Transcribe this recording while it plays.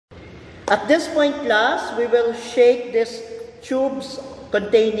At this point, class, we will shake these tubes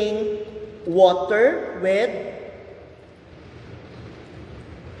containing water with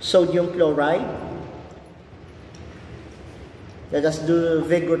sodium chloride. Let us do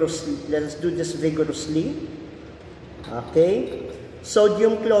this vigorously. Okay.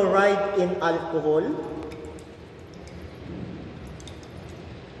 Sodium chloride in alcohol.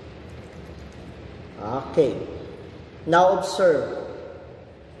 Okay. Now observe.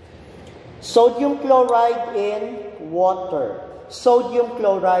 Sodium chloride in water. Sodium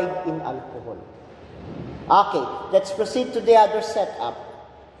chloride in alcohol. Okay. Let's proceed to the other setup.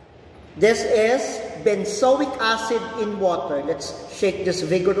 This is benzoic acid in water. Let's shake this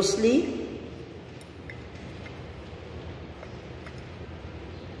vigorously.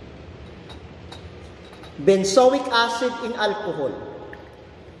 Benzoic acid in alcohol.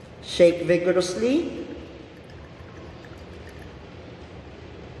 Shake vigorously.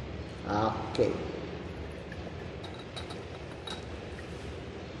 Okay.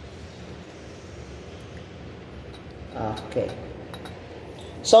 Okay.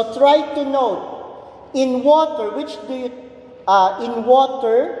 So try to note, in water, in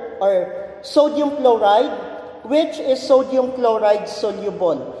water or sodium chloride, which is sodium chloride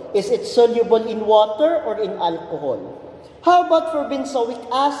soluble? Is it soluble in water or in alcohol? How about for benzoic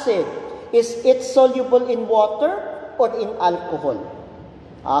acid? Is it soluble in water or in alcohol?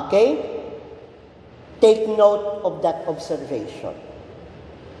 Okay? Take note of that observation.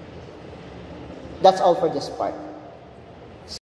 That's all for this part.